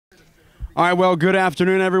All right, well, good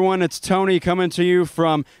afternoon, everyone. It's Tony coming to you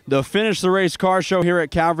from the Finish the Race car show here at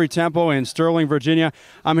Calvary Temple in Sterling, Virginia.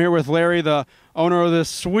 I'm here with Larry, the owner of this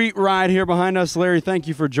sweet ride here behind us. Larry, thank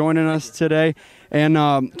you for joining us today. And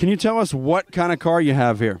can you tell us what kind of car you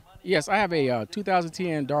have here? Yes, I have a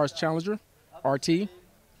 2010 Dodge Challenger RT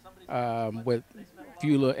with a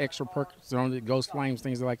few little extra perks on it, ghost flames,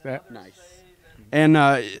 things like that. Nice. And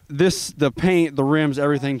the paint, the rims,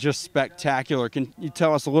 everything just spectacular. Can you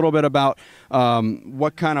tell us a little bit about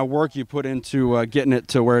what kind of work you put into getting it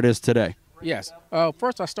to where it is today? Yes.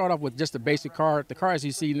 First, I start off with just the basic car. The car, as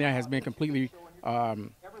you see now, has been completely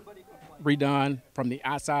redone from the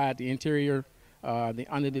outside, the interior, the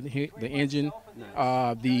under the engine,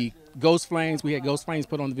 the ghost flames. We had ghost flames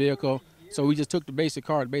put on the vehicle, so we just took the basic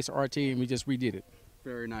car, the basic RT, and we just redid it.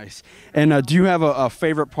 Very nice. And do you have a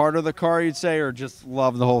favorite part of the car, you'd say, or just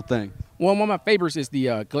love the whole thing? Well, one of my favorites is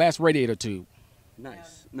the glass radiator tube.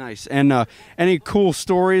 Nice, nice. And any cool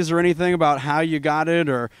stories or anything about how you got it,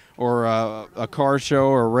 or a car show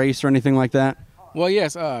or a race or anything like that? Well,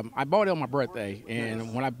 yes. I bought it on my birthday,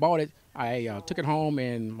 and when I bought it, I took it home,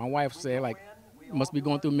 and my wife said, like, must be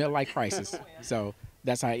going through a midlife crisis. So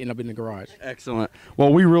that's how I ended up in the garage. Excellent.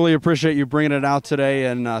 Well, we really appreciate you bringing it out today,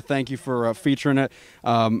 and thank you for featuring it.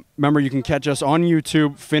 Remember, you can catch us on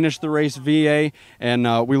YouTube, Finish the Race VA,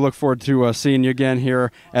 and we look forward to seeing you again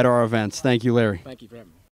here at our events. Thank you, Larry. Thank you for having me.